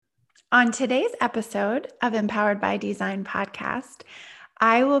On today's episode of Empowered by Design podcast,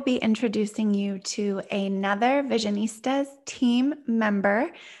 I will be introducing you to another Visionistas team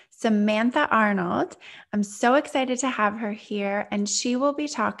member, Samantha Arnold. I'm so excited to have her here, and she will be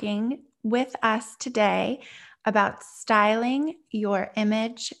talking with us today about styling your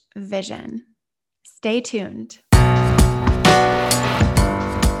image vision. Stay tuned.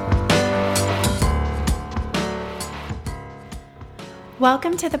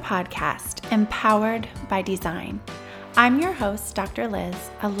 Welcome to the podcast, Empowered by Design. I'm your host, Dr. Liz,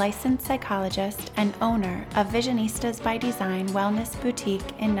 a licensed psychologist and owner of Visionistas by Design Wellness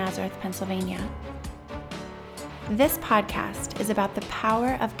Boutique in Nazareth, Pennsylvania. This podcast is about the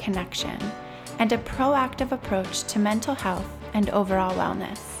power of connection and a proactive approach to mental health and overall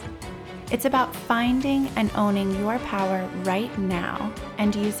wellness. It's about finding and owning your power right now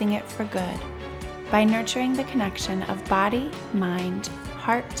and using it for good, by nurturing the connection of body, mind,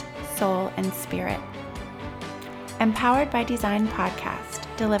 heart, soul, and spirit. Empowered by Design podcast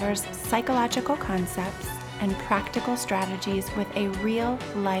delivers psychological concepts and practical strategies with a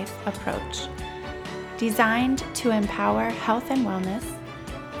real-life approach, designed to empower health and wellness,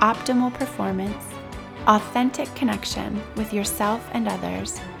 optimal performance, authentic connection with yourself and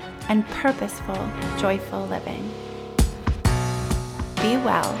others, and purposeful, joyful living. Be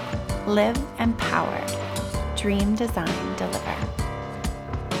well. Live empowered. Dream, design, deliver.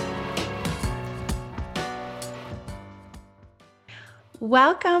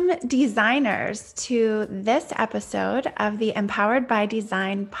 Welcome, designers, to this episode of the Empowered by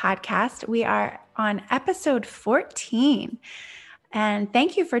Design podcast. We are on episode 14. And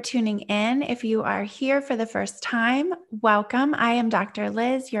thank you for tuning in. If you are here for the first time, welcome. I am Dr.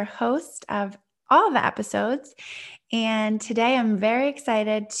 Liz, your host of all the episodes. And today I'm very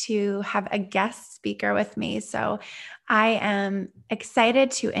excited to have a guest speaker with me. So I am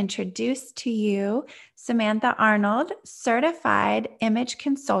excited to introduce to you Samantha Arnold, certified image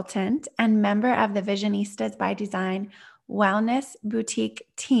consultant and member of the Visionistas by Design Wellness Boutique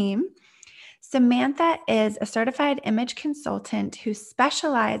team. Samantha is a certified image consultant who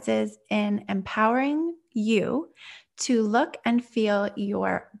specializes in empowering you to look and feel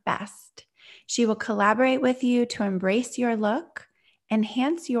your best. She will collaborate with you to embrace your look,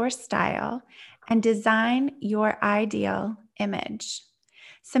 enhance your style, and design your ideal image.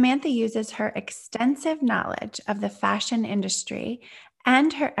 Samantha uses her extensive knowledge of the fashion industry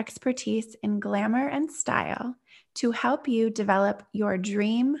and her expertise in glamour and style to help you develop your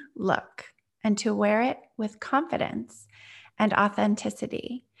dream look and to wear it with confidence and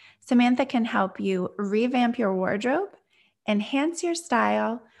authenticity. Samantha can help you revamp your wardrobe, enhance your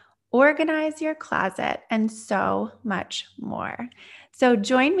style, organize your closet, and so much more. So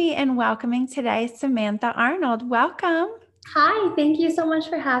join me in welcoming today Samantha Arnold. Welcome. Hi, thank you so much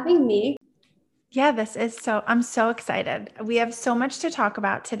for having me. Yeah, I'm so excited. We have so much to talk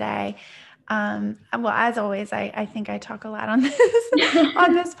about today. Well, as always, I think I talk a lot on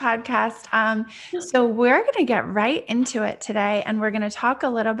this podcast. So we're going to get right into it today, and we're going to talk a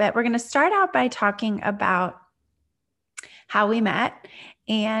little bit. We're going to start out by talking about how we met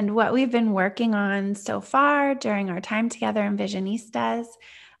and what we've been working on so far during our time together in Visionistas.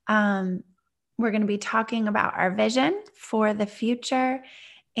 We're going to be talking about our vision for the future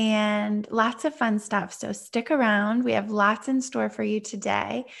and lots of fun stuff. So stick around. We have lots in store for you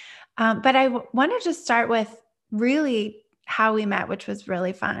today. But I want to just start with really how we met, which was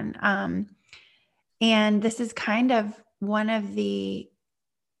really fun. And this is kind of one of the,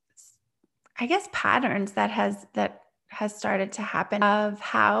 I guess, patterns that has started to happen of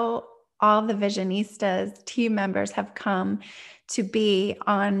how all the Visionistas team members have come to be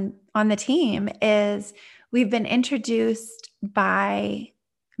on the team is we've been introduced by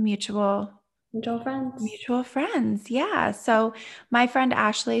mutual friends. Yeah. So my friend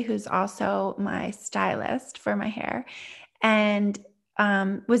Ashley, who's also my stylist for my hair, and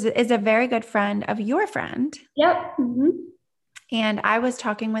is a very good friend of your friend. Yep. Mm-hmm. And I was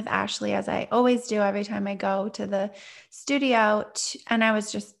talking with Ashley, as I always do every time I go to the studio, and I was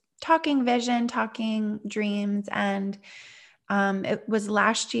just talking vision, talking dreams. And it was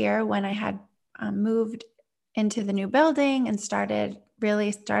last year when I had moved into the new building and started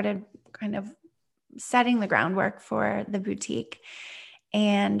kind of setting the groundwork for the boutique.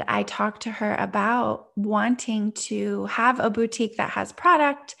 And I talked to her about wanting to have a boutique that has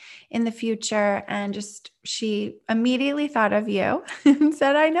product in the future. And she immediately thought of you and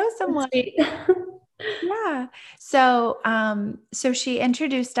said, I know someone. Yeah. So she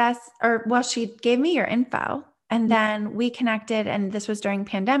introduced us, she gave me your info, and then we connected, and this was during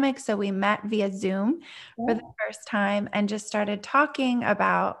pandemic. So we met via Zoom for the first time and just started talking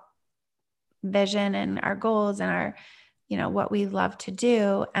about vision and our goals and our, what we love to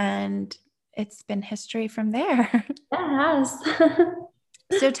do. And it's been history from there. Yeah, it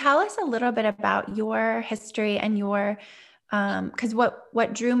has. So tell us a little bit about your history and your, because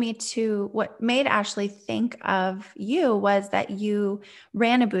what drew me to what made Ashley think of you was that you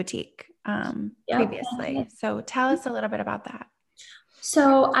ran a boutique Yep. previously. So tell us a little bit about that.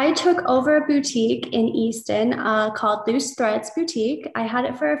 So I took over a boutique in Easton called Loose Threads Boutique. I had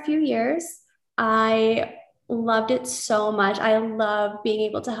it for a few years. I loved it so much. I love being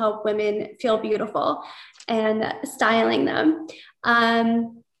able to help women feel beautiful and styling them.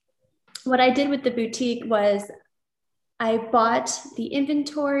 What I did with the boutique was I bought the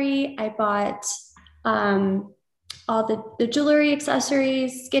inventory, I bought all the jewelry,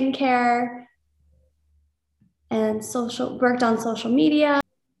 accessories, skincare, and worked on social media.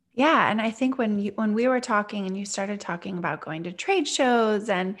 Yeah, and I think when we were talking and you started talking about going to trade shows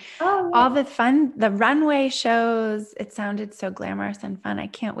and all Oh, the fun, the runway shows, it sounded so glamorous and fun. I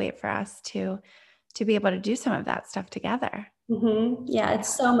can't wait for us to be able to do some of that stuff together. yeah,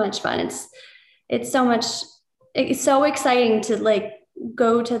 it's so much fun. It's so much. It's so exciting to like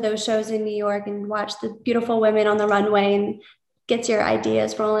go to those shows in New York and watch the beautiful women on the runway and get your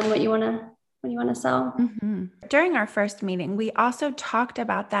ideas rolling. What you want to sell. Mm-hmm. During our first meeting, we also talked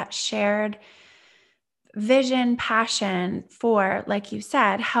about that shared vision, passion for, like you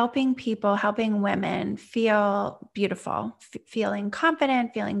said, helping people, helping women feel beautiful, feeling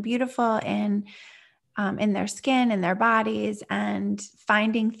confident, feeling beautiful in their skin, in their bodies, and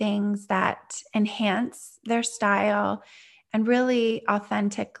finding things that enhance their style and really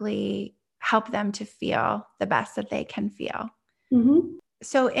authentically help them to feel the best that they can feel. Mm-hmm.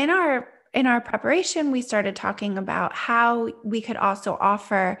 So in our preparation, we started talking about how we could also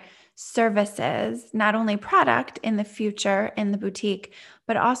offer services, not only product in the future in the boutique,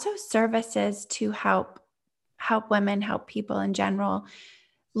 but also services to help women, help people in general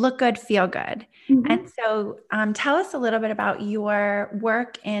look good, feel good. And Mm-hmm. so tell us a little bit about your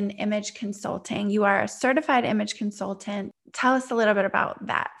work in image consulting. You are a certified image consultant. Tell us a little bit about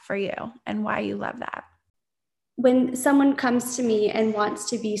that for you and why you love that. When someone comes to me and wants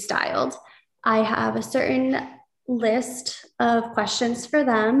to be styled, I have a certain list of questions for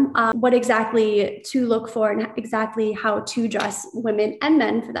them, what exactly to look for and exactly how to dress women and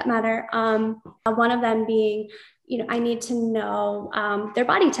men for that matter. One of them being, I need to know their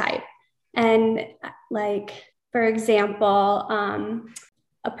body type. And like, for example,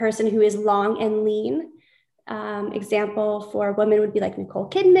 a person who is long and lean. Example for women would be like Nicole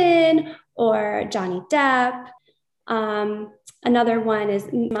Kidman or Johnny Depp. Another one is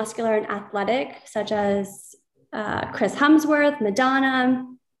muscular and athletic, such as Chris Hemsworth, Madonna.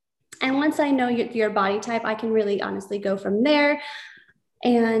 And once I know your body type, I can really honestly go from there.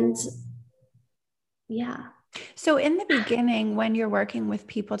 And yeah. So in the beginning, when you're working with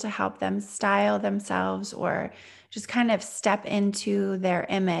people to help them style themselves or just kind of step into their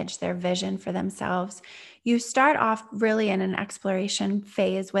image, their vision for themselves, you start off really in an exploration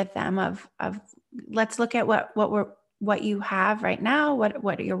phase with them of let's look at what you have right now,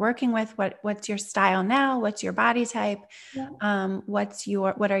 what you're working with, what's your style now, what's your body type, Yeah.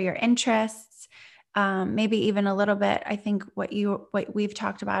 what are your interests, maybe even a little bit. I think what we've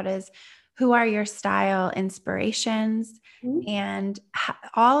talked about is who are your style inspirations, Mm-hmm. and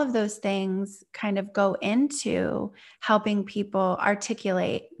all of those things kind of go into helping people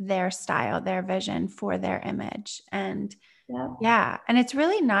articulate their style, their vision for their image. And Yeah. yeah, and it's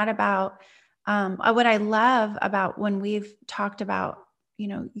really not about what I love about when we've talked about,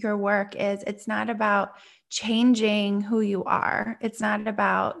 your work is it's not about changing who you are. It's not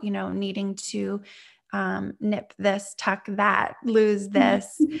about, needing to nip this, tuck that, lose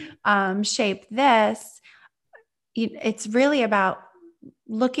this, shape this. It's really about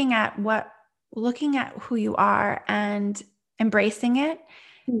looking at who you are and embracing it,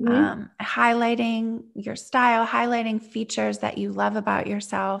 Mm-hmm. highlighting your style, highlighting features that you love about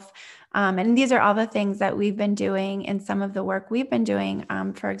yourself. And these are all the things that we've been doing in some of the work we've been doing.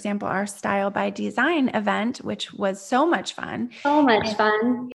 For example, our Style by Design event, which was so much fun, So much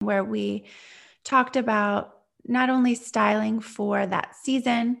fun. where we talked about not only styling for that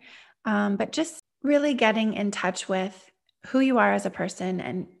season, but just really getting in touch with who you are as a person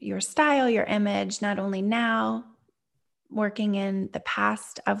and your style, your image, not only now, working in the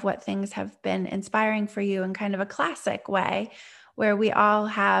past of what things have been inspiring for you in kind of a classic way, where we all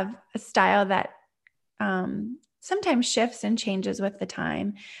have a style that sometimes shifts and changes with the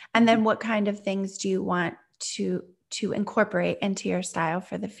time. And then what kind of things do you want to incorporate into your style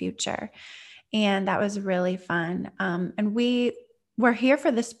for the future? And that was really fun. And we we're here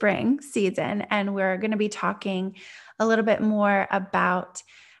for the spring season, and we're going to be talking a little bit more about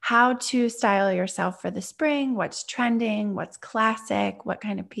how to style yourself for the spring, what's trending, what's classic, what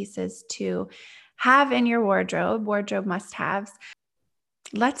kind of pieces to have in your wardrobe must-haves.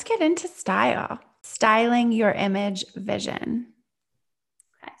 Let's get into style. Styling your image vision.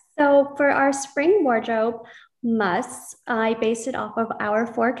 Okay. So for our spring wardrobe musts, I based it off of our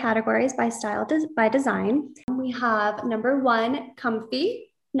 4 categories by style by design. We have number 1,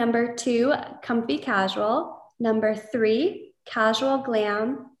 comfy. Number 2, comfy casual. Number 3, casual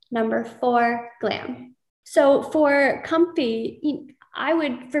glam. Number 4, glam. So for comfy,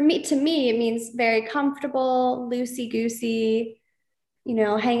 to me, it means very comfortable, loosey-goosey,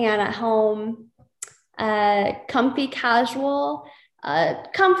 hanging out at home. Comfy casual,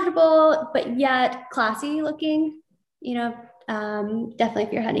 comfortable, but yet classy looking, definitely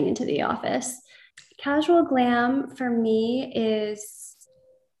if you're heading into the office. Casual glam for me is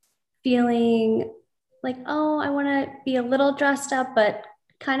feeling like, oh, I want to be a little dressed up, but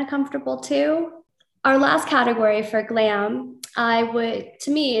kind of comfortable too. Our last category for glam, to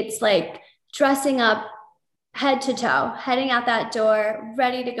me, it's like dressing up head to toe, heading out that door,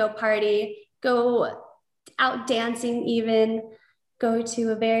 ready to go party, go out dancing even, go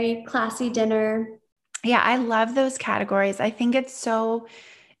to a very classy dinner. Yeah, I love those categories. I think it's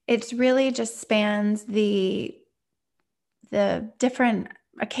really just spans the different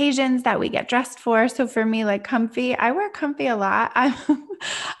occasions that we get dressed for. So for me, like comfy, I wear comfy a lot. I'm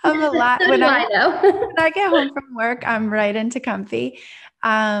a lot when I get home from work, I'm right into comfy.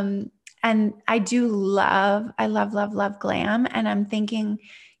 And I love glam. And I'm thinking,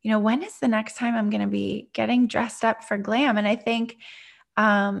 when is the next time I'm going to be getting dressed up for glam? And I think,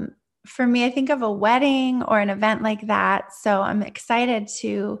 for me, I think of a wedding or an event like that. So I'm excited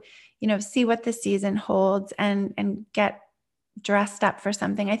to, see what the season holds and get dressed up for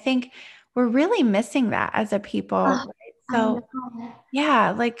something. I think we're really missing that as a people. Oh, right? So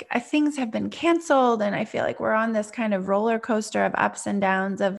yeah, like things have been canceled, and I feel like we're on this kind of roller coaster of ups and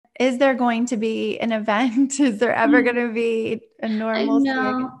downs of, is there going to be an event? Is there ever going to be a normalcy?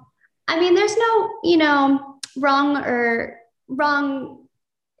 I mean, there's no, wrong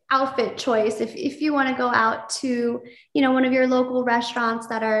outfit choice. If you want to go out to, one of your local restaurants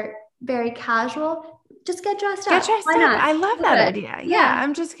that are very casual, just get dressed up. Why not? I love that idea. Yeah.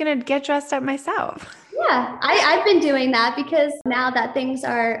 I'm just going to get dressed up myself. Yeah, I've been doing that because now that things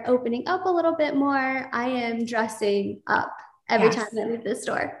are opening up a little bit more, I am dressing up every time I leave the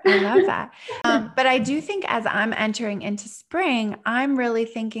store. I love that. But I do think as I'm entering into spring, I'm really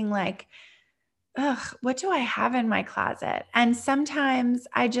thinking like, what do I have in my closet? And sometimes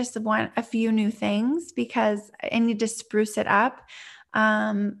I just want a few new things because I need to spruce it up.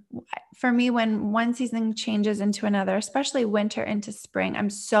 For me, when one season changes into another, especially winter into spring, I'm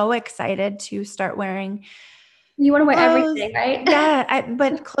so excited to start wearing. You want to wear everything, right? Yeah,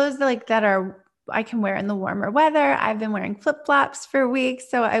 but clothes like that I can wear in the warmer weather. I've been wearing flip-flops for weeks.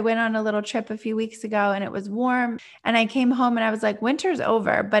 So I went on a little trip a few weeks ago and it was warm, and I came home and I was like, winter's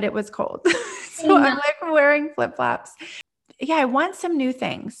over, but it was cold. So I'm like wearing flip-flops. Yeah, I want some new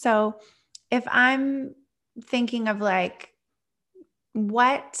things. So if I'm thinking of like,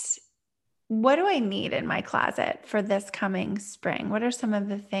 what do I need in my closet for this coming spring? What are some of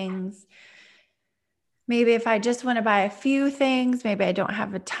the things? Maybe if I just want to buy a few things, maybe I don't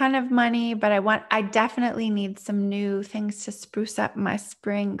have a ton of money, but I definitely need some new things to spruce up my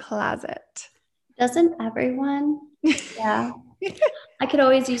spring closet. Doesn't everyone? Yeah. I could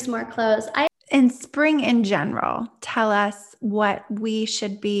always use more clothes. In spring in general, tell us what we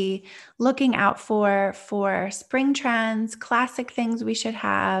should be looking out for spring trends, classic things we should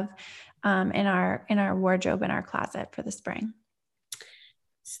have in our wardrobe, in our closet for the spring.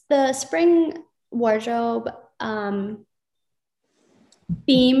 The spring wardrobe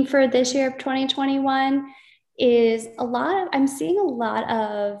theme for this year of 2021 is I'm seeing a lot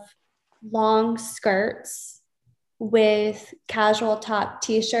of long skirts with casual top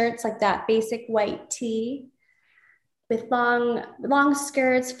t-shirts, like that basic white tee with long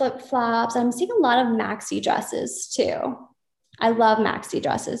skirts, flip-flops. I'm seeing a lot of maxi dresses too. I love maxi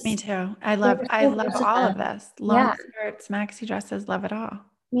dresses. Me too. I love all of this. Long skirts, maxi dresses, love it all.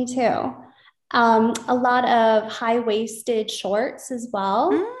 Me too. A lot of high-waisted shorts as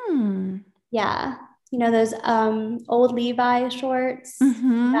well. Yeah. Those old Levi shorts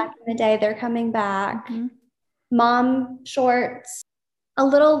back in the day, they're coming back. Mom shorts, a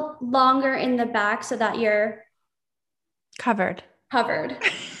little longer in the back so that you're covered.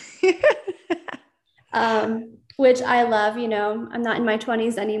 Which I love. I'm not in my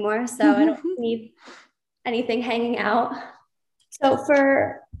 20s anymore, so I don't need anything hanging out. So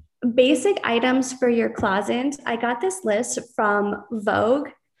for basic items for your closet, I got this list from Vogue,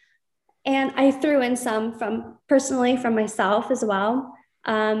 and I threw in some from personally from myself as well,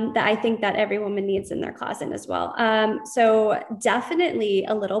 that I think that every woman needs in their closet as well. So definitely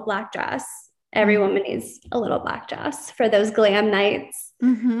a little black dress. Every woman needs a little black dress for those glam nights.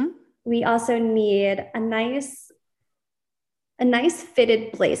 Mm-hmm. We also need a nice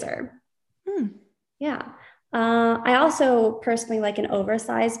fitted blazer. Hmm. Yeah. I also personally like an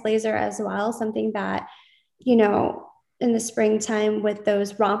oversized blazer as well, something that, in the springtime with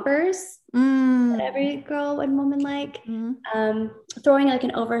those rompers that every girl and woman like. Um, Throwing like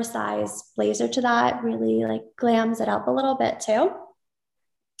an oversized blazer to that really like glams it up a little bit too.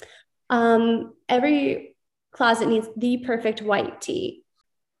 Every closet needs the perfect white tee,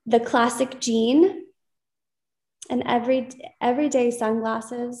 the classic jean, and everyday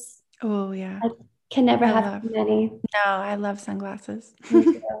sunglasses. Oh yeah. I can never I have love, too many. no, I love sunglasses. Me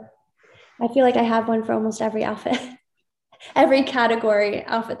too. I feel like I have one for almost every outfit, every category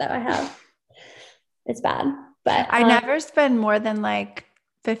outfit that I have. It's bad, but I never spend more than like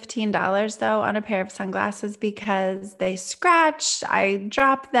 $15 though on a pair of sunglasses because they scratch, I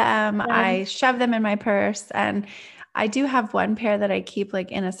drop them, I shove them in my purse, and I do have one pair that I keep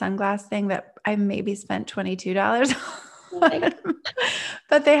like in a sunglass thing that I maybe spent $22 on.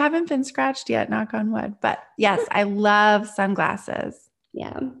 But they haven't been scratched yet, knock on wood. But yes, I love sunglasses.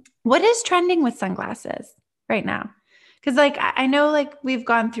 yeah. What is trending with sunglasses right now? Because like I know like we've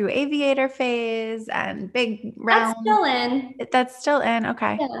gone through aviator phase and big That's round. still in. That's still in.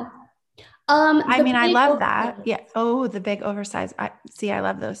 Okay. Yeah. I The mean, I big love that. oversized. Yeah. Oh, the big oversized. I see. I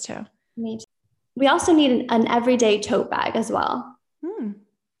love those too. Me too. We also need an everyday tote bag as well. Hmm.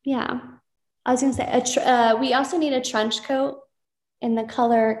 Yeah. I was gonna say we also need a trench coat in the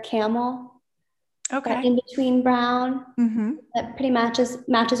color camel, that Okay. in between brown Mm-hmm. that pretty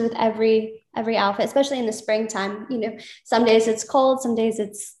matches with every outfit, especially in the springtime. Some days it's cold, some days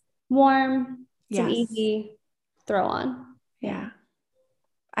it's warm. It's an Yes. easy throw on. Yeah. Yeah.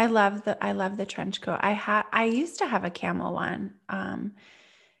 I love the trench coat. I used to have a camel one.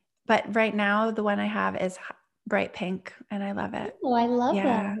 But right now the one I have is bright pink and I love it. Oh, I love that.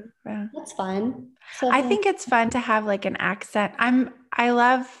 Yeah. Yeah. That's fun. So I think it's fun to have like an accent. I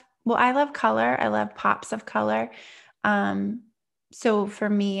love color. I love pops of color. Um, so for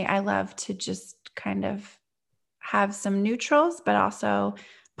me, I love to just kind of have some neutrals, but also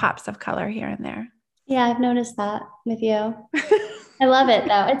pops of color here and there. yeah, I've noticed that with you. I love it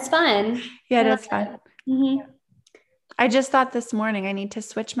though. It's fun. Yeah, I love that's fun. it. Mm-hmm. I just thought this morning I need to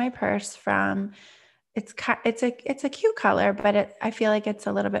switch my purse from it's a cute color, but I feel like it's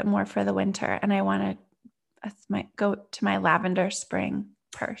a little bit more for the winter, and I want to go to my lavender spring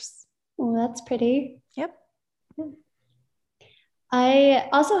purse. Oh, that's pretty. Yep. I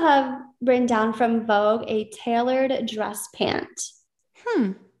also have written down from Vogue a tailored dress pant.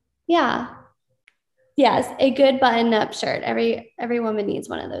 Hmm. Yeah. Yes, a good button-up shirt. Every woman needs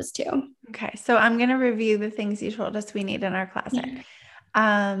one of those too. Okay, so I'm going to review the things you told us we need in our closet.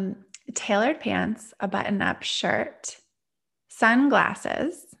 Um, Tailored pants, a button-up shirt,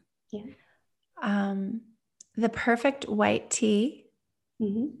 sunglasses, Yeah. The perfect white tee.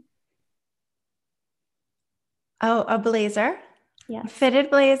 Mm-hmm. Oh, a blazer, a Yes. fitted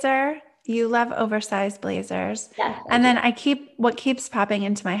blazer. You love oversized blazers. Yes. And then what keeps popping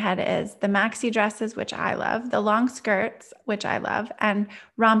into my head is the maxi dresses, which I love, the long skirts, which I love, and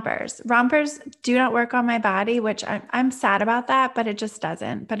rompers. Rompers do not work on my body, which I'm sad about that, but it just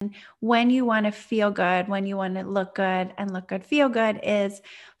doesn't. But when you want to feel good, when you want to look good and look good, feel good, is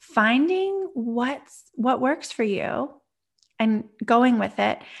finding what works for you and going with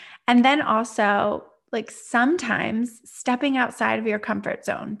it. And then also like sometimes stepping outside of your comfort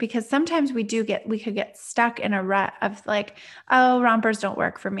zone, because sometimes we could get stuck in a rut of like, oh, rompers don't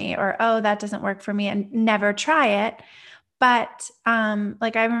work for me, or, oh, that doesn't work for me, and never try it. But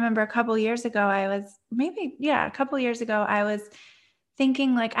like I remember a couple years ago, I was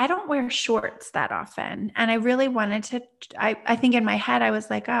thinking like, I don't wear shorts that often. And I really wanted to, I think in my head, I was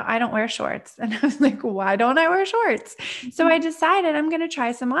like, oh, I don't wear shorts. And I was like, why don't I wear shorts? So I decided I'm going to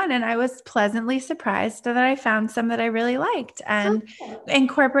try some on. And I was pleasantly surprised that I found some that I really liked and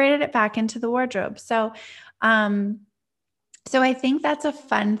incorporated it back into the wardrobe. So, so I think that's a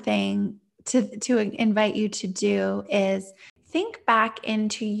fun thing to invite you to do, is think back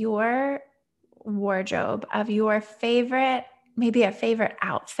into your wardrobe of your favorite, maybe a favorite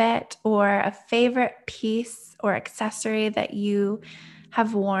outfit or a favorite piece or accessory that you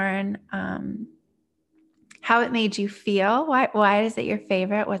have worn, how it made you feel. Why is it your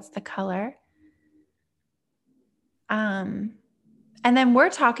favorite? What's the color? And then we're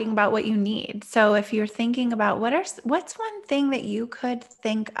talking about what you need. So if you're thinking about what's one thing that you could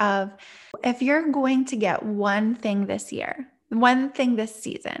think of if you're going to get one thing this year, one thing this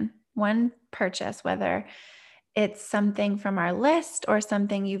season, one purchase, whether it's something from our list or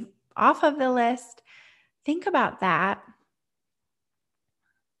something you've off of the list, think about that.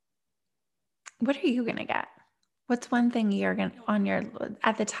 What are you going to get? What's one thing you're going to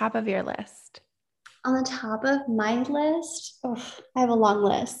at the top of your list? On the top of my list, I have a long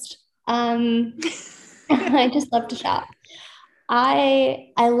list. I just love to shop.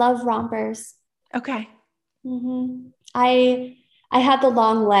 I love rompers. Okay. Mm-hmm. I have the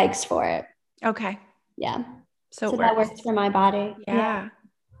long legs for it. Okay. Yeah. So that works for my body. Yeah.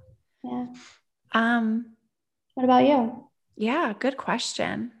 Yeah. What about you? Yeah, good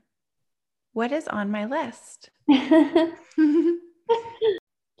question. What is on my list? Do you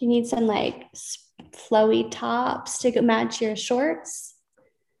need some like flowy tops to match your shorts?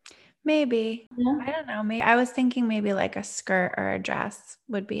 Maybe. Yeah. I don't know. Maybe I was thinking maybe like a skirt or a dress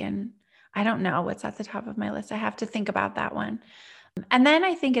would be in. I don't know what's at the top of my list. I have to think about that one. And then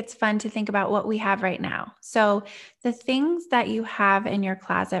I think it's fun to think about what we have right now. So the things that you have in your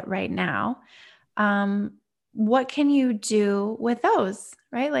closet right now, what can you do with those,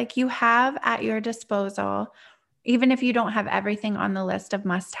 right? Like you have at your disposal, even if you don't have everything on the list of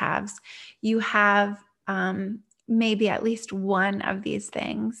must-haves, you have maybe at least one of these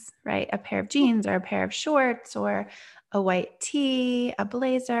things, right? A pair of jeans or a pair of shorts or a white tee, a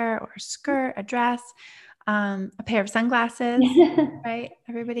blazer or a skirt, a dress, a pair of sunglasses, right?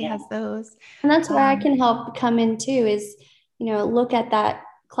 Everybody has those. And that's where I can help come in too is, look at that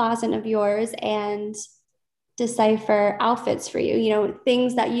closet of yours and decipher outfits for you,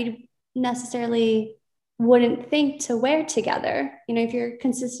 things that you necessarily wouldn't think to wear together. If you're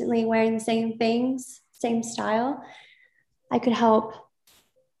consistently wearing the same things, same style, I could help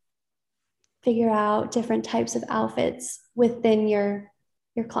figure out different types of outfits within your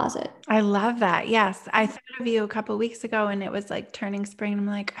closet. I love that. Yes. I thought of you a couple of weeks ago and it was like turning spring. And I'm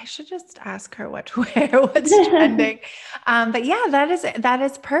like, I should just ask her what to wear, what's trending. But yeah, that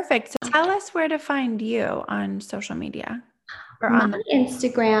is perfect. So tell us where to find you on social media. My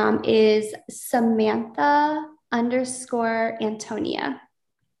Instagram is Samantha _Antonia.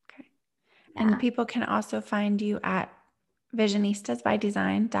 Okay. Yeah. And people can also find you at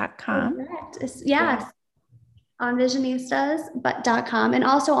visionistasbydesign.com. Correct. Yes. On visionistas.com and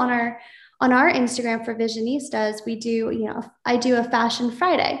also on our Instagram for Visionistas, we do, I do a Fashion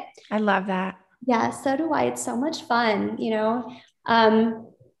Friday. I love that. Yeah, so do I. It's so much fun,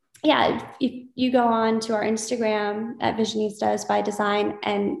 yeah, if you go on to our Instagram at Visionistas by Design,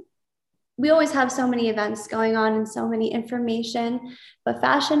 and we always have so many events going on and so many information, but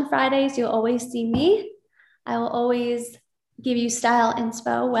Fashion Fridays, you'll always see me. I will always give you style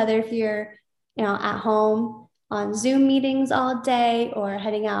inspo, whether if you're, at home on Zoom meetings all day or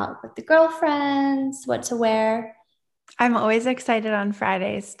heading out with the girlfriends, what to wear. I'm always excited on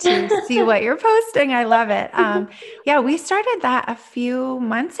Fridays to see what you're posting. I love it. Yeah, we started that a few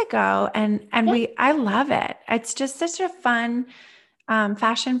months ago and I love it. It's just such a fun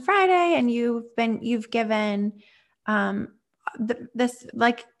Fashion Friday, and you've given the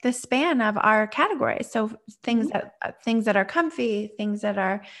span of our categories. So things that are comfy, things that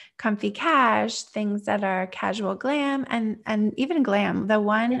are comfy cash, things that are casual glam, and even glam. The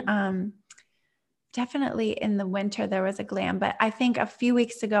one definitely in the winter there was a glam, but I think a few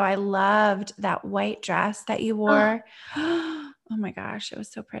weeks ago I loved that white dress that you wore. Oh my gosh, it was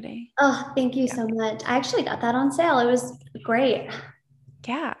so pretty. Oh, thank you so much. I actually got that on sale. It was great.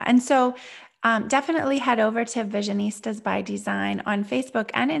 Yeah. And so definitely head over to Visionistas by Design on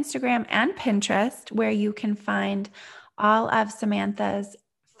Facebook and Instagram and Pinterest, where you can find all of Samantha's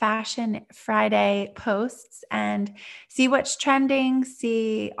Fashion Friday posts and see what's trending,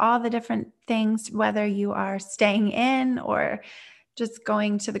 see all the different things, whether you are staying in or just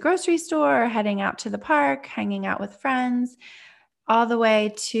going to the grocery store or heading out to the park, hanging out with friends, all the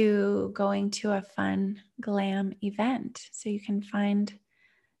way to going to a fun glam event. So you can find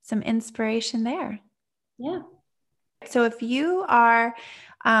some inspiration there. Yeah. So if you are,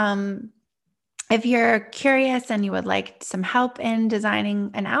 if you're curious and you would like some help in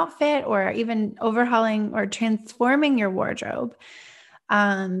designing an outfit or even overhauling or transforming your wardrobe,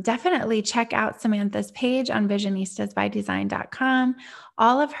 definitely check out Samantha's page on visionistasbydesign.com.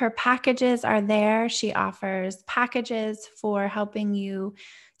 All of her packages are there. She offers packages for helping you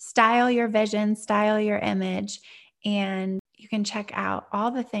style your vision, style your image, and you can check out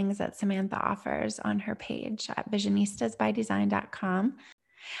all the things that Samantha offers on her page at visionistasbydesign.com.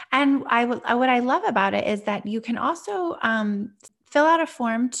 And what I love about it is that you can also fill out a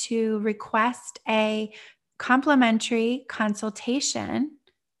form to request a complimentary consultation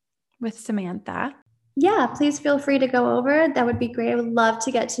with Samantha. Yeah, please feel free to go over. That would be great. I would love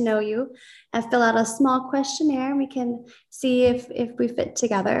to get to know you and fill out a small questionnaire, and we can see if we fit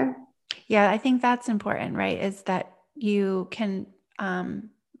together. Yeah, I think that's important, right? Is that you can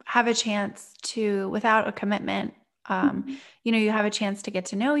have a chance to, without a commitment, you have a chance to get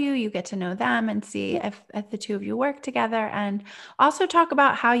to know you get to know them, and see if the two of you work together, and also talk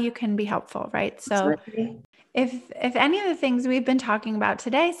about how you can be helpful, right? So Absolutely. if any of the things we've been talking about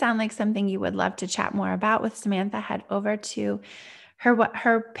today sound like something you would love to chat more about with Samantha, head over to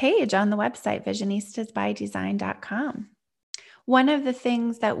her page on the website, visionistasbydesign.com. One of the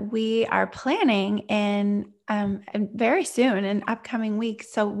things that we are planning in very soon, in upcoming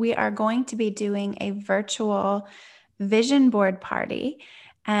weeks, so we are going to be doing a virtual vision board party,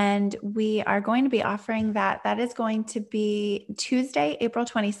 and we are going to be offering that. That is going to be Tuesday, April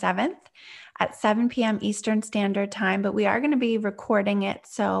 27th at 7 p.m. Eastern Standard Time, but we are going to be recording it.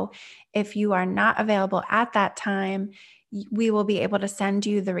 So if you are not available at that time, we will be able to send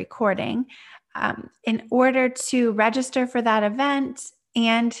you the recording. In order to register for that event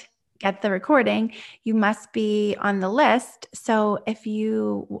and get the recording, you must be on the list. So if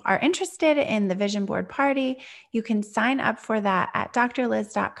you are interested in the vision board party, you can sign up for that at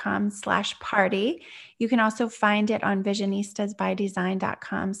drliz.com/party. You can also find it on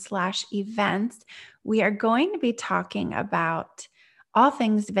visionistasbydesign.com/events. We are going to be talking about all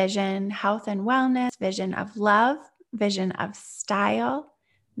things vision, health and wellness, vision of love, vision of style,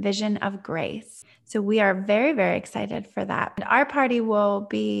 vision of grace. So we are very, very excited for that. And our party will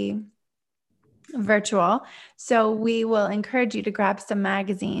be virtual. So we will encourage you to grab some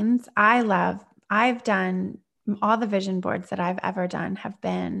magazines. I've done all the vision boards that I've ever done have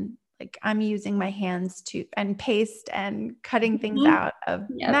been like, I'm using my hands and paste and cutting things out of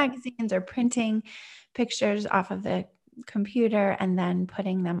magazines, or printing pictures off of the computer and then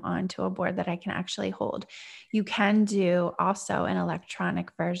putting them onto a board that I can actually hold. You can do also an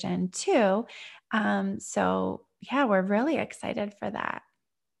electronic version too. So yeah, we're really excited for that.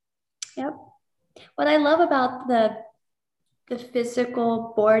 Yep. What I love about the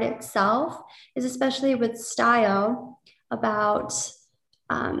physical board itself is, especially with style, about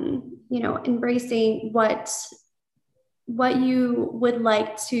embracing what you would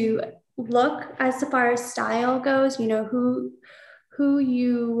like to look as far as style goes. Who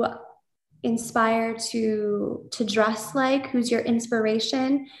you inspire to dress like, who's your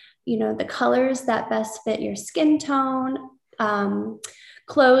inspiration, the colors that best fit your skin tone,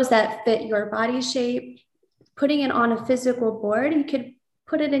 clothes that fit your body shape. Putting it on a physical board, you could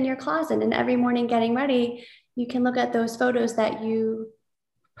put it in your closet, and every morning getting ready, you can look at those photos that you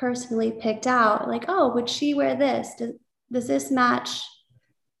personally picked out, like, oh, would she wear this? Does this match,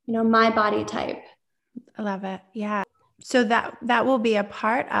 my body type? I love it. Yeah. So that will be a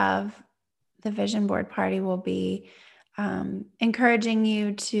part of the vision board party. Will be encouraging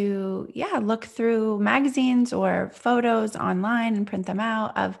you to, look through magazines or photos online and print them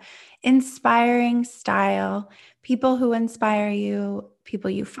out of inspiring style, people who inspire you,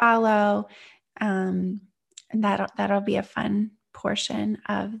 people you follow. And that'll be a fun portion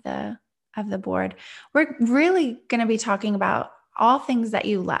of the board. We're really going to be talking about all things that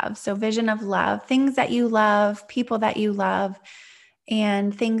you love. So vision of love, things that you love, people that you love,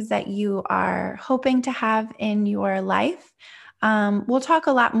 and things that you are hoping to have in your life. We'll talk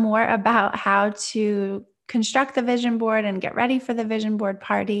a lot more about how to construct the vision board and get ready for the vision board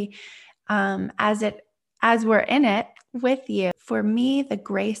party as we're in it with you. For me, the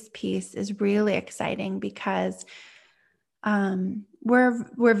grace piece is really exciting because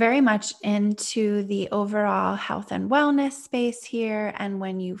we're very much into the overall health and wellness space here. And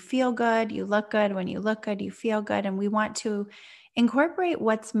when you feel good, you look good. When you look good, you feel good. And we want to incorporate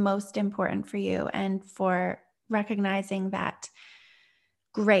what's most important for you, and for recognizing that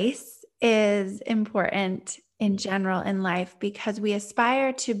grace is important in general in life, because we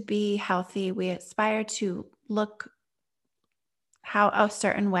aspire to be healthy. We aspire to look a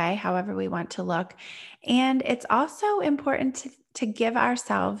certain way, however we want to look. And it's also important to give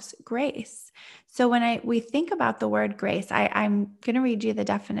ourselves grace. So when we think about the word grace, I'm going to read you the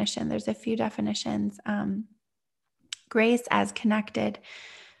definition. There's a few definitions. Grace as connected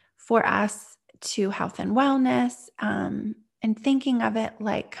for us to health and wellness, and thinking of it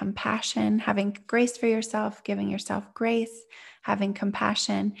like compassion, having grace for yourself, giving yourself grace, having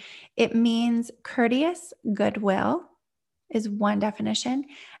compassion. It means courteous goodwill is one definition,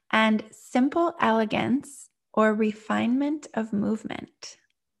 and simple elegance or refinement of movement.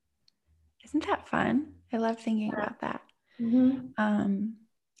 Isn't that fun? I love thinking about that.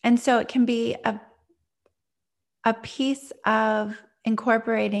 And so it can be a piece of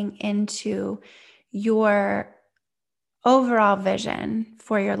incorporating into your overall vision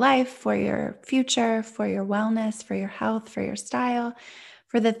for your life, for your future, for your wellness, for your health, for your style,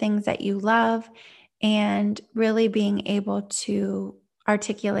 for the things that you love, and really being able to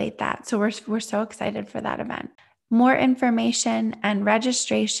articulate that. So we're so excited for that event. More information and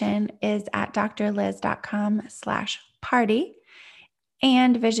registration is at drliz.com/party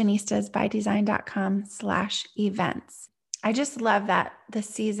and visionistasbydesign.com/events. I just love that the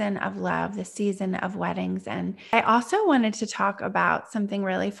season of love, the season of weddings. And I also wanted to talk about something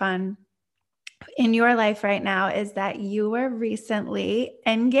really fun in your life right now is that you were recently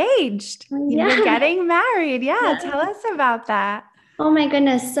engaged. Yeah. You're getting married. Yeah. Tell us about that. Oh my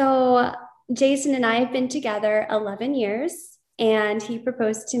goodness. So Jason and I have been together 11 years, and he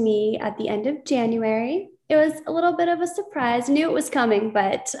proposed to me at the end of January. It was a little bit of a surprise. Knew it was coming,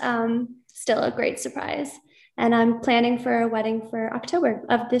 but still a great surprise. And I'm planning for a wedding for October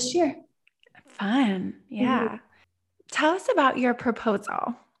of this year. Fun. Yeah. Mm-hmm. Tell us about your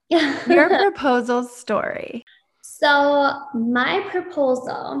proposal. Your proposal story. So my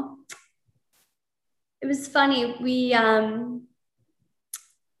proposal, it was funny.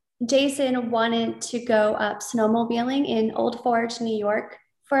 Jason wanted to go up snowmobiling in Old Forge, New York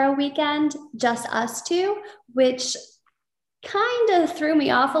for a weekend, just us two, which kind of threw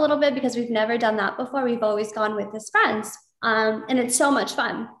me off a little bit because we've never done that before. We've always gone with his friends, and it's so much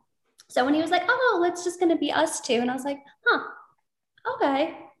fun. So when he was like, oh, it's just going to be us two. And I was like,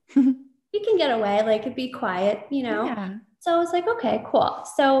 okay, we can get away. Like it'd be quiet, Yeah. So I was like, okay, cool.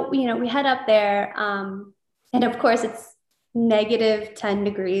 So, we head up there. And of course it's -10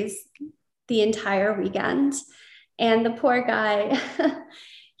 degrees the entire weekend. And the poor guy,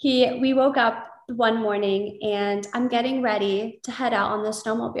 we woke up one morning and I'm getting ready to head out on the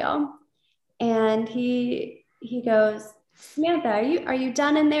snowmobile. And he goes, Samantha, are you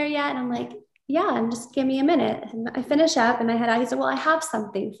done in there yet? And I'm like, yeah, and just give me a minute. And I finish up and I head out. He said, well, I have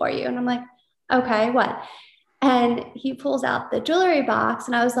something for you. And I'm like, okay, what? And he pulls out the jewelry box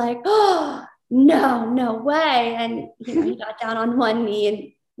and I was like, oh, no way. And he got down on one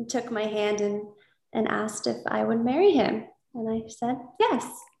knee and took my hand and asked if I would marry him. And I said, yes.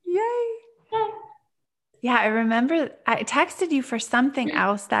 Yay. Yay. Yeah, I remember I texted you for something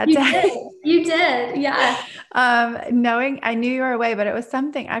else that day. You did. Yeah. Knowing I knew you were away, but it was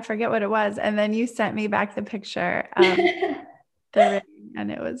something, I forget what it was. And then you sent me back the picture of the ring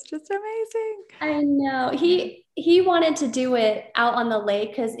and it was just amazing. I know. He wanted to do it out on the lake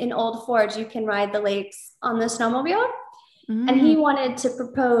because in Old Forge, you can ride the lakes on the snowmobile. And he wanted to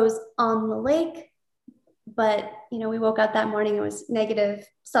propose on the lake. But, we woke up that morning, it was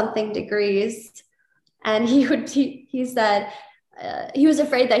 -something degrees. And he said he was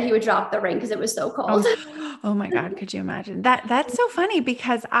afraid that he would drop the ring because it was so cold. Oh my God. Could you imagine that? That's so funny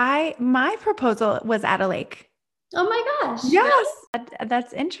because my proposal was at a lake. Oh my gosh. Yes.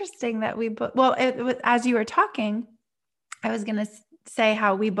 That's interesting that we both, well, it was, as you were talking, I was going to say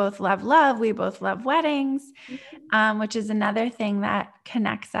how we both love love. We both love weddings, which is another thing that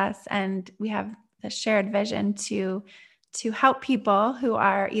connects us. And we have the shared vision to help people who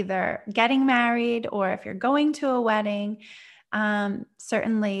are either getting married or if you're going to a wedding.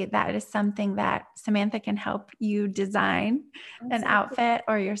 Certainly that is something that Samantha can help you design an outfit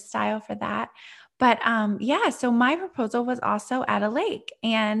or your style for that. But so my proposal was also at a lake.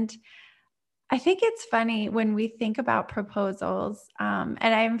 And I think it's funny when we think about proposals,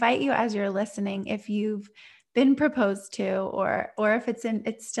 and I invite you as you're listening, if you've been proposed to or if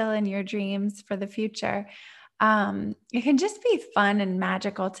it's still in your dreams for the future, it can just be fun and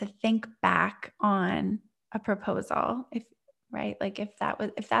magical to think back on a proposal. If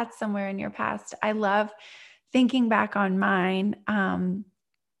that's somewhere in your past. I love thinking back on mine.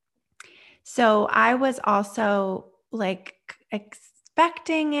 So I was also like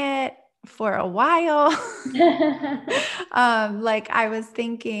expecting it for a while. Like I was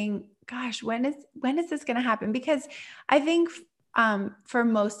thinking, gosh, when is this going to happen? Because I think for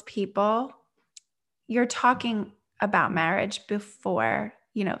most people, you're talking about marriage before,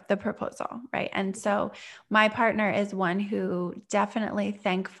 the proposal, right? And so my partner is one who definitely,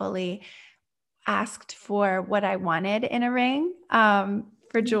 thankfully, asked for what I wanted in a ring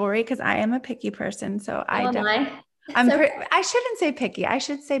for jewelry because I am a picky person. So I shouldn't say picky. I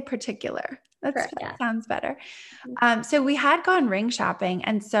should say particular. That sounds better. So we had gone ring shopping.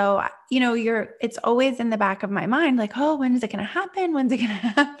 And so, it's always in the back of my mind, like, oh, when is it going to happen? When's it going to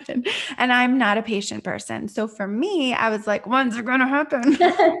happen? And I'm not a patient person. So for me, I was like, when's it going to happen?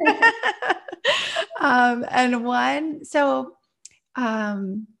 And one, so,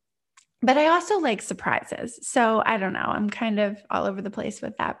 um, but I also like surprises. So I don't know. I'm kind of all over the place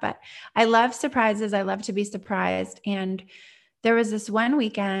with that, but I love surprises. I love to be surprised. And there was this one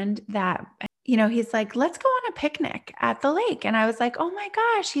weekend that, he's like, let's go on a picnic at the lake. And I was like, oh my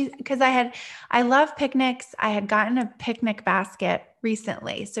gosh, because I love picnics. I had gotten a picnic basket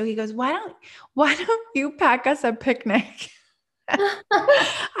recently. So he goes, why don't you pack us a picnic?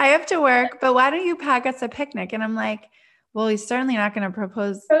 I have to work, but why don't you pack us a picnic? And I'm like, well, he's certainly not going to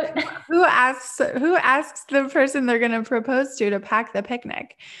propose. Who asks the person they're going to propose to pack the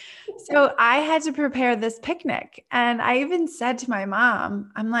picnic? So I had to prepare this picnic. And I even said to my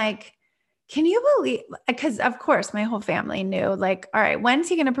mom, I'm like, can you believe, because of course my whole family knew, like, all right, when's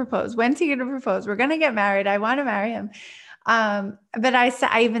he going to propose? When's he going to propose? We're going to get married. I want to marry him. But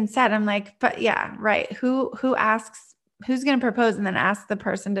I even said, I'm like, but yeah, right. Who's going to propose and then ask the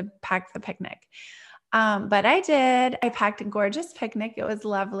person to pack the picnic? But I did. I packed a gorgeous picnic. It was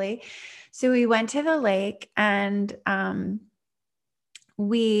lovely. So we went to the lake and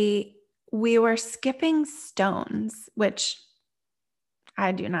we were skipping stones, which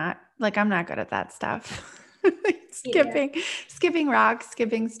I do not like. I'm not good at that stuff. skipping rocks,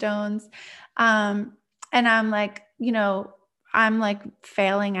 skipping stones. And I'm like, I'm like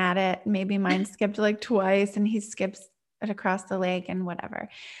failing at it. Maybe mine skipped like twice and he skips it across the lake and whatever.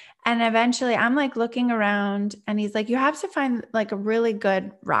 And eventually I'm like looking around and he's like, you have to find like a really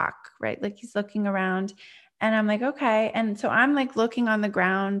good rock, right? Like he's looking around and I'm like, okay. And so I'm like looking on the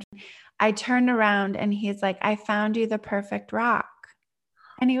ground. I turned around and he's like, I found you the perfect rock.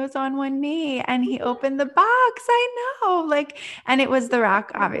 And he was on one knee and he opened the box. I know, and it was the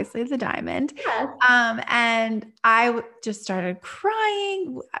rock, obviously the diamond. Yes. And I just started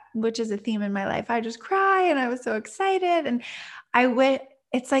crying, which is a theme in my life. I just cry and I was so excited. And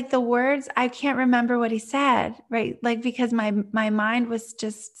it's like the words, I can't remember what he said, right? Like, because my mind was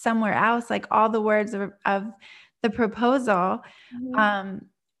just somewhere else, like all the words of the proposal. Mm-hmm.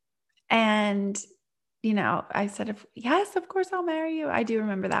 And I said, yes, of course I'll marry you. I do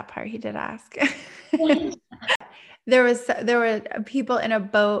remember that part. He did ask. There were people in a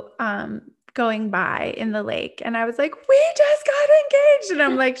boat going by in the lake. And I was like, we just got engaged. And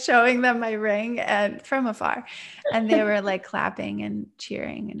I'm like showing them my ring and from afar. And they were like clapping and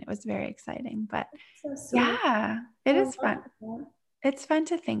cheering. And it was very exciting. But so sweet. Yeah, it is fun. It's fun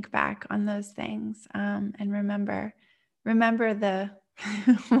to think back on those things and remember the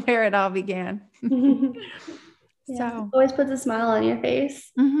where it all began. So always puts a smile on your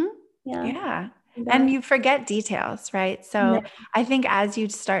face. Mm-hmm. Yeah. And you forget details, right? So I think as you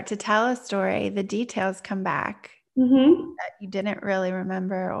start to tell a story, the details come back that you didn't really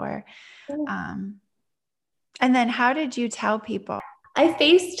remember or, and then how did you tell people? I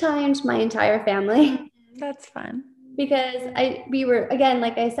FaceTimed my entire family. That's fun. Because we were, again,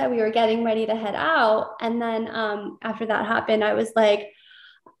 like I said, we were getting ready to head out. And then after that happened, I was like,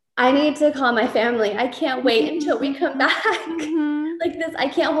 I need to call my family. I can't wait until we come back. Like this, I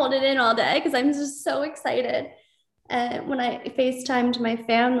can't hold it in all day because I'm just so excited. And when I FaceTimed my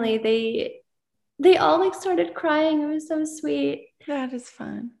family, they all like started crying. It was so sweet. That is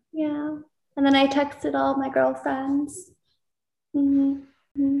fun. Yeah. And then I texted all my girlfriends. I'm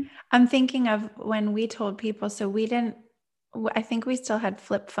thinking of when we told people, so I think we still had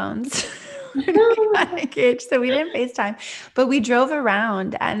flip phones when we got engaged, so we didn't FaceTime, but we drove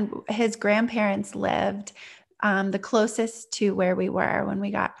around and his grandparents lived the closest to where we were when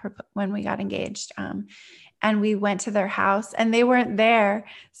we got engaged. And we went to their house and they weren't there.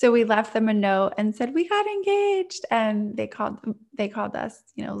 So we left them a note and said, we got engaged. And they called us,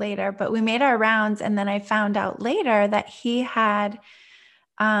 later, but we made our rounds. And then I found out later that he had,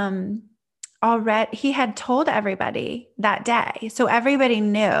 he had told everybody that day. So everybody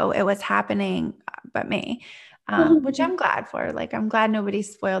knew it was happening, but me, which I'm glad for. Like, I'm glad nobody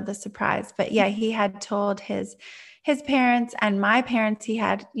spoiled the surprise, but yeah, he had told his parents and my parents. He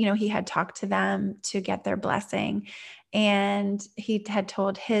had talked to them to get their blessing, and he had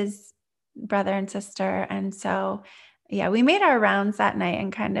told his brother and sister. And so, yeah, we made our rounds that night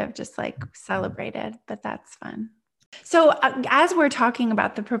and kind of just like celebrated, but that's fun. So as we're talking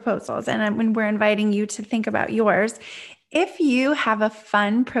about the proposals and when we're inviting you to think about yours, if you have a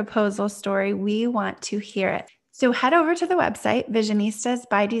fun proposal story, we want to hear it. So head over to the website,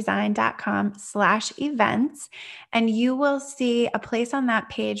 visionistasbydesign.com/events, and you will see a place on that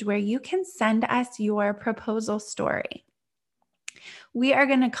page where you can send us your proposal story. We are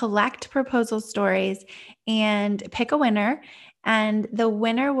going to collect proposal stories and pick a winner. And the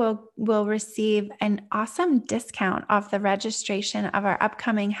winner will receive an awesome discount off the registration of our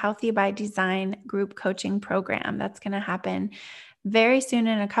upcoming Healthy by Design group coaching program. That's going to happen very soon.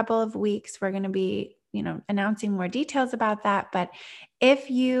 In a couple of weeks, we're going to be, announcing more details about that. But if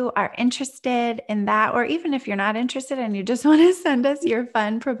you are interested in that, or even if you're not interested and you just want to send us your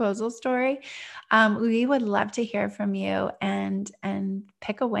fun proposal story, we would love to hear from you and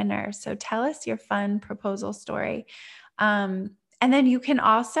pick a winner. So tell us your fun proposal story. And then you can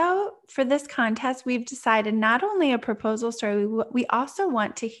also, for this contest, we've decided not only a proposal story, we also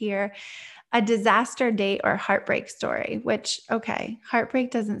want to hear a disaster date or heartbreak story, which, okay,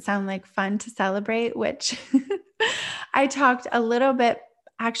 heartbreak doesn't sound like fun to celebrate, which I talked a little bit.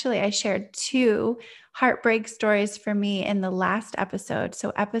 Actually, I shared 2 heartbreak stories for me in the last episode.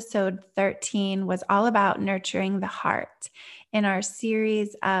 So episode 13 was all about nurturing the heart in our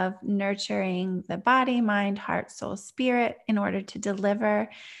series of nurturing the body, mind, heart, soul, spirit in order to deliver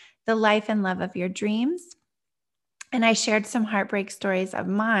the life and love of your dreams. And I shared some heartbreak stories of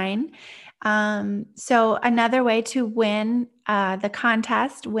mine. So another way to win the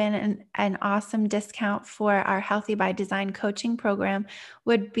contest, win an awesome discount for our Healthy by Design coaching program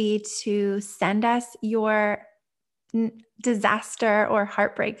would be to send us your disaster or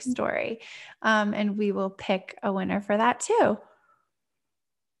heartbreak story. And we will pick a winner for that too.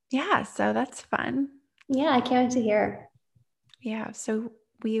 Yeah, so that's fun. Yeah, I can't wait to hear. Yeah, so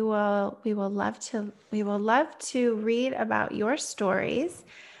we will love to read about your stories.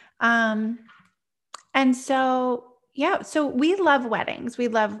 And so, yeah, so we love weddings. We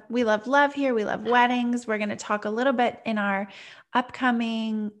love love here. We love weddings. We're going to talk a little bit in our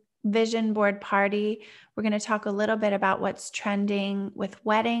upcoming vision board party. We're going to talk a little bit about what's trending with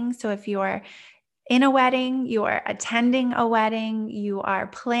weddings. So if you're in a wedding, you are attending a wedding, you are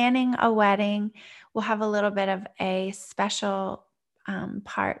planning a wedding, we'll have a little bit of a special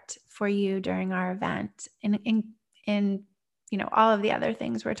part for you during our event in all of the other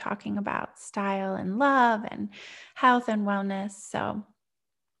things we're talking about, style and love and health and wellness. So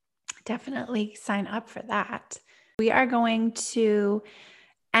definitely sign up for that. We are going to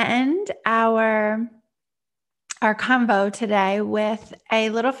end our convo today with a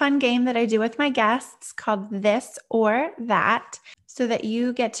little fun game that I do with my guests called This or That, so that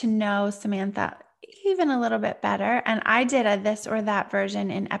you get to know Samantha even a little bit better. And I did a This or That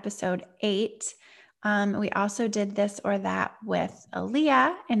version in episode 8. We also did This or That with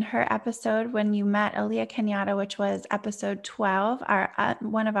Aaliyah in her episode when you met Aaliyah Kenyatta, which was episode 12,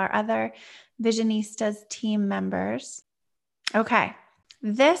 one of our other Visionistas team members. Okay,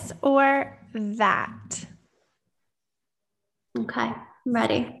 This or That. Okay, I'm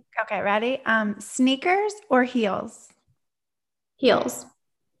ready. Okay, ready? Sneakers or heels? Heels.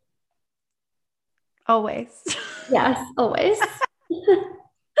 Always. Yes, always.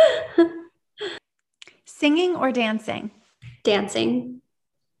 Singing or dancing? Dancing.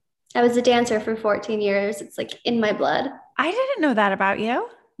 I was a dancer for 14 years. It's like in my blood. I didn't know that about you.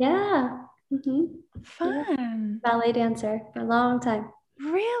 Yeah. Mm-hmm. Fun. Yeah. Ballet dancer for a long time.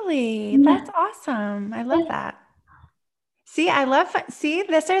 Really? Yeah. That's awesome. I love that. See, see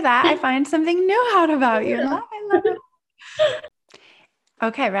this or that. I find something new out about you. I love it.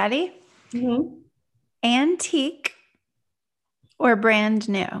 Okay, ready? Mm-hmm. Antique or brand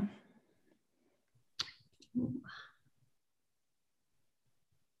new?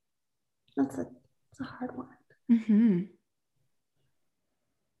 That's a hard one. Mm-hmm.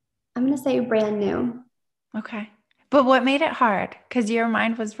 I'm going to say brand new. Okay. But what made it hard? Because your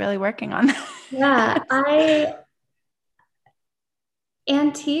mind was really working on that. Yeah,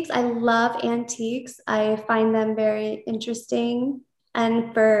 antiques, I love antiques. I find them very interesting.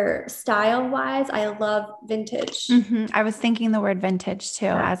 And for style wise, I love vintage. Mm-hmm. I was thinking the word vintage too.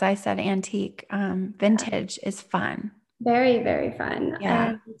 Yeah. As I said, antique, vintage is fun. Very, very fun.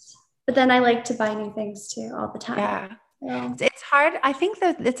 Yeah. But then I like to buy new things too all the time. Yeah. So. It's hard. I think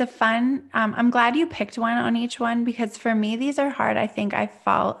that it's a fun, I'm glad you picked one on each one, because for me, these are hard. I think I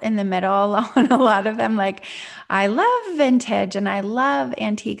fall in the middle on a lot of them. Like I love vintage and I love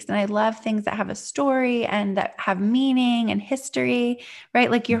antiques and I love things that have a story and that have meaning and history, right?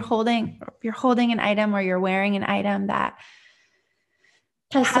 Like you're holding an item or you're wearing an item that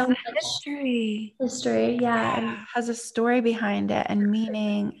has so much history, yeah, has a story behind it and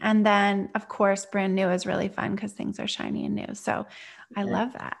meaning. And then of course brand new is really fun because things are shiny and new. So I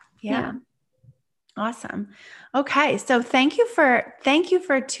love that. Yeah. Awesome. Okay. So thank you for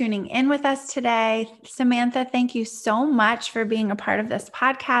tuning in with us today. Samantha, thank you so much for being a part of this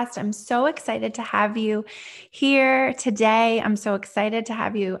podcast. I'm so excited to have you here today. I'm so excited to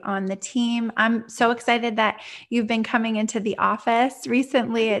have you on the team. I'm so excited that you've been coming into the office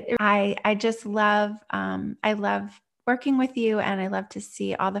recently. I just love I love working with you, and I love to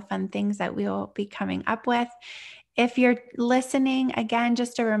see all the fun things that we will be coming up with. If you're listening, again,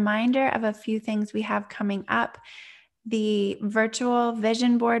 just a reminder of a few things we have coming up. The virtual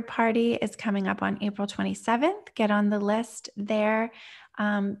vision board party is coming up on April 27th. Get on the list there.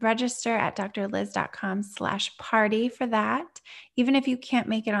 Register at drliz.com/party for that. Even if you can't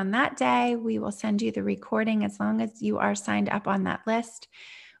make it on that day, we will send you the recording as long as you are signed up on that list.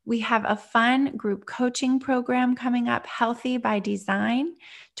 We have a fun group coaching program coming up, Healthy by Design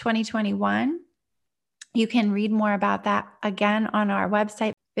 2021. You can read more about that again on our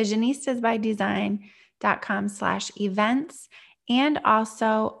website, visionistasbydesign.com/events, and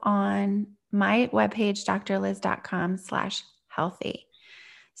also on my webpage, drliz.com/healthy.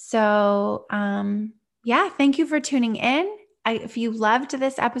 So, thank you for tuning in. If you loved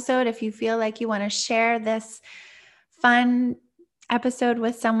this episode, if you feel like you want to share this fun episode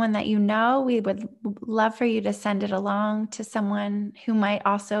with someone that you know, we would love for you to send it along to someone who might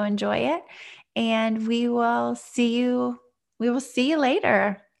also enjoy it. And we will see you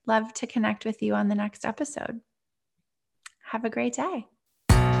later. Love to connect with you on the next episode. Have a great day.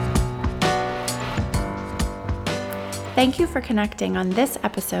 Thank you for connecting on this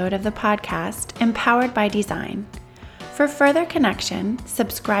episode of the podcast, Empowered by Design. For further connection,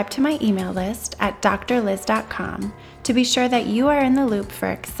 subscribe to my email list at drliz.com to be sure that you are in the loop for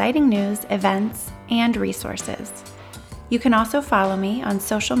exciting news, events, and resources. You can also follow me on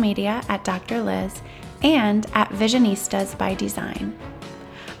social media at Dr. Liz and at Visionistas by Design.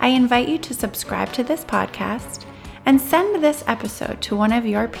 I invite you to subscribe to this podcast and send this episode to one of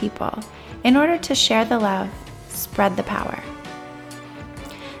your people in order to share the love, spread the power.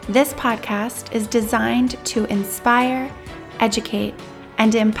 This podcast is designed to inspire, educate,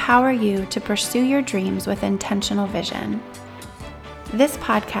 and empower you to pursue your dreams with intentional vision. This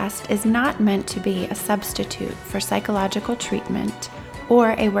podcast is not meant to be a substitute for psychological treatment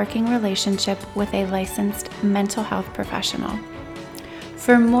or a working relationship with a licensed mental health professional.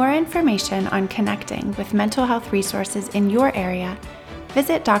 For more information on connecting with mental health resources in your area,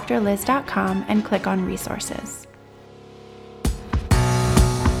 visit drliz.com and click on resources.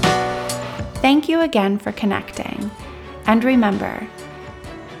 Thank you again for connecting, and remember,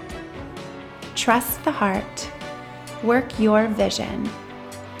 trust the heart, work your vision,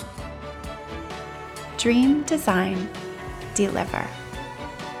 dream, design, deliver.